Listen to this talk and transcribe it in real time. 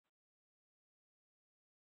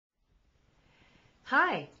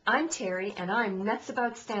Hi, I'm Terry and I'm nuts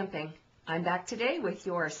about stamping. I'm back today with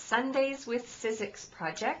your Sundays with Sizzix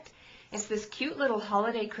project. It's this cute little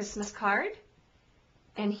holiday Christmas card,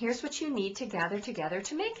 and here's what you need to gather together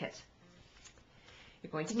to make it.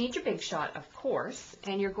 You're going to need your Big Shot, of course,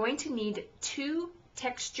 and you're going to need 2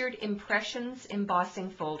 textured impressions embossing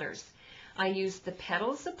folders. I used the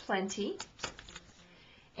Petals-a-Plenty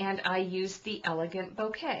and I used the Elegant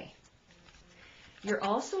Bouquet. You'll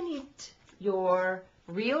also need your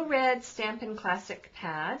Real Red Stampin' Classic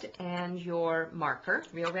pad and your marker,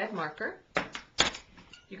 Real Red marker.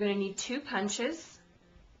 You're going to need 2 punches.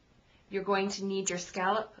 You're going to need your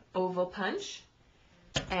scallop oval punch,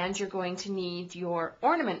 and you're going to need your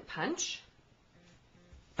ornament punch.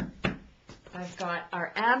 I've got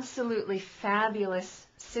our absolutely fabulous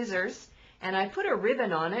scissors, and I put a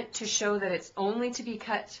ribbon on it to show that it's only to be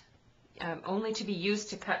used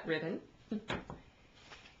to cut ribbon.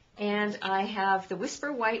 And I have the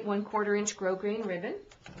Whisper White 1/4 inch grosgrain ribbon.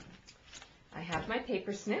 I have my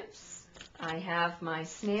paper snips. I have my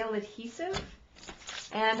snail adhesive,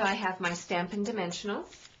 and I have my Stampin'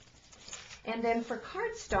 Dimensionals. And then for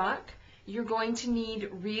cardstock, you're going to need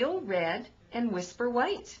Real Red and Whisper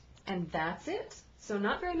White, and that's it. So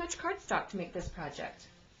not very much cardstock to make this project.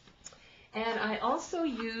 And I also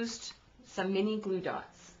used some mini glue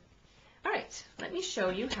dots. All right, let me show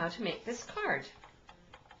you how to make this card.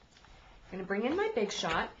 I'm going to bring in my Big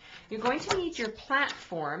Shot. You're going to need your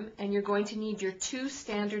platform, and you're going to need your 2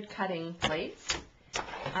 standard cutting plates.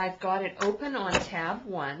 I've got it open on tab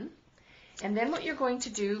 1. And then what you're going to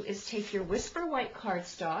do is take your Whisper White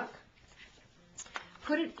cardstock,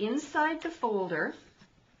 put it inside the folder,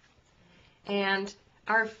 and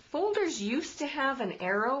our folders used to have an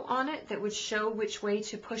arrow on it that would show which way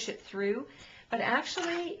to push it through. But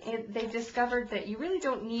actually, they discovered that you really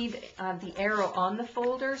don't need the arrow on the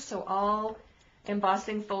folder, so all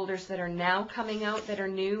embossing folders that are now coming out that are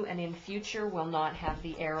new and in future will not have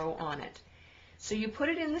the arrow on it. So you put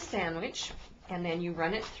it in the sandwich, and then you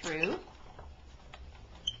run it through.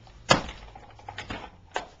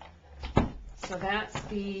 So that's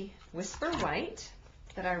the Whisper White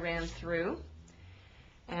that I ran through,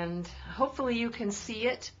 and hopefully you can see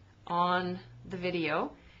it on the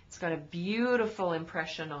video. It's got a beautiful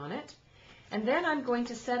impression on it. And then I'm going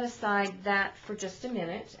to set aside that for just a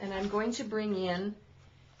minute, and I'm going to bring in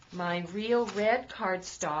my Real Red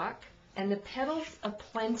cardstock and the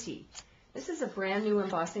Petals-a-Plenty. This is a brand new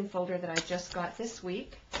embossing folder that I just got this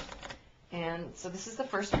week. And so this is the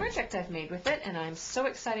first project I've made with it, and I'm so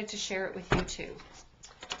excited to share it with you too.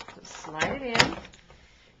 So slide it in.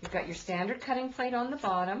 You've got your standard cutting plate on the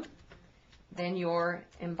bottom, then your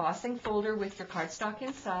embossing folder with your cardstock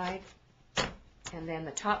inside, and then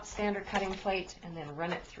the top standard cutting plate, and then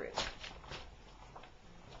run it through.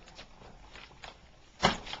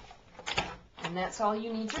 And that's all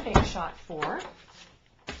you need your Big Shot for.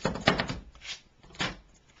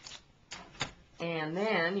 And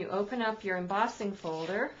then you open up your embossing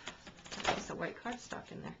folder. There's a white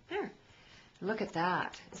cardstock in there. There. Look at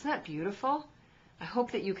that. Isn't that beautiful? I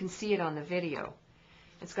hope that you can see it on the video.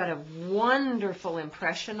 It's got a wonderful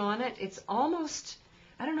impression on it. It's almost,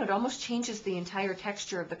 I don't know, it almost changes the entire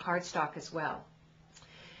texture of the cardstock as well.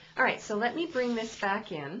 All right, so let me bring this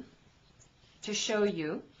back in to show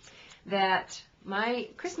you that my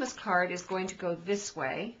Christmas card is going to go this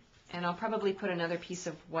way, and I'll probably put another piece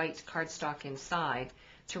of white cardstock inside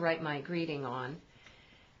to write my greeting on.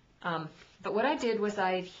 But what I did was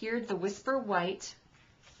I adhered the Whisper White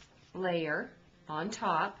layer on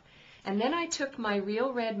top, and then I took my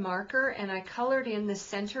Real Red marker and I colored in the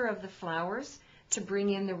center of the flowers to bring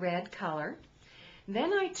in the red color.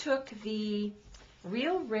 Then I took the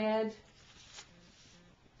Real Red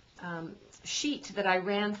sheet that I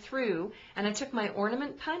ran through, and I took my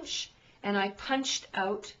ornament punch and I punched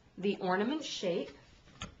out the ornament shape,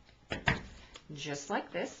 just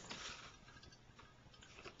like this.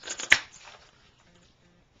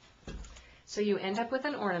 So you end up with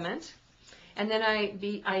an ornament. And then I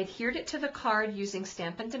adhered it to the card using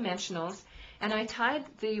Stampin' Dimensionals, and I tied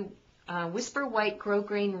the Whisper White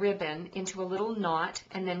grosgrain ribbon into a little knot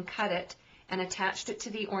and then cut it and attached it to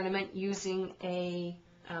the ornament using a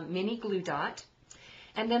mini glue dot.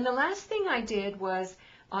 And then the last thing I did was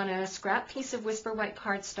on a scrap piece of Whisper White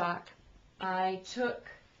cardstock, I took,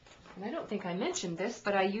 and I don't think I mentioned this,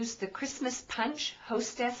 but I used the Christmas Punch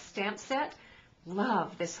Hostess stamp set.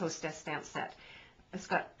 Love this Hostess stamp set. It's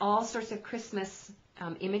got all sorts of Christmas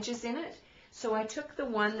images in it. So I took the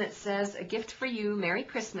one that says, "A gift for you, Merry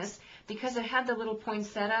Christmas," because it had the little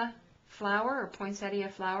poinsettia flower or poinsettia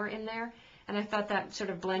flower in there, and I thought that sort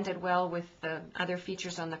of blended well with the other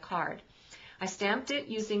features on the card. I stamped it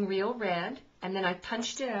using real red, and then I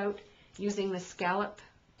punched it out using the scallop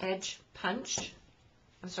edge punch.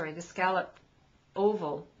 I'm sorry, the scallop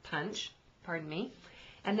oval punch, pardon me.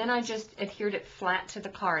 And then I just adhered it flat to the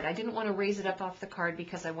card. I didn't want to raise it up off the card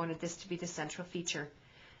because I wanted this to be the central feature.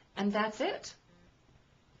 And that's it.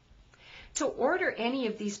 To order any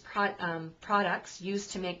of these products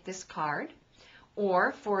used to make this card,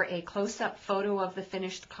 or for a close-up photo of the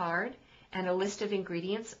finished card and a list of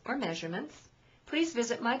ingredients or measurements, please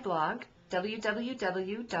visit my blog,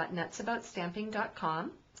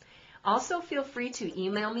 www.nutsaboutstamping.com. Also, feel free to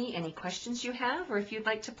email me any questions you have, or if you'd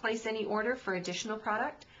like to place any order for additional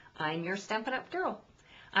product. I'm your Stampin' Up! Girl.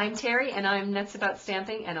 I'm Terry, and I'm Nuts About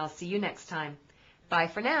Stamping, and I'll see you next time. Bye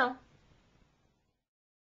for now.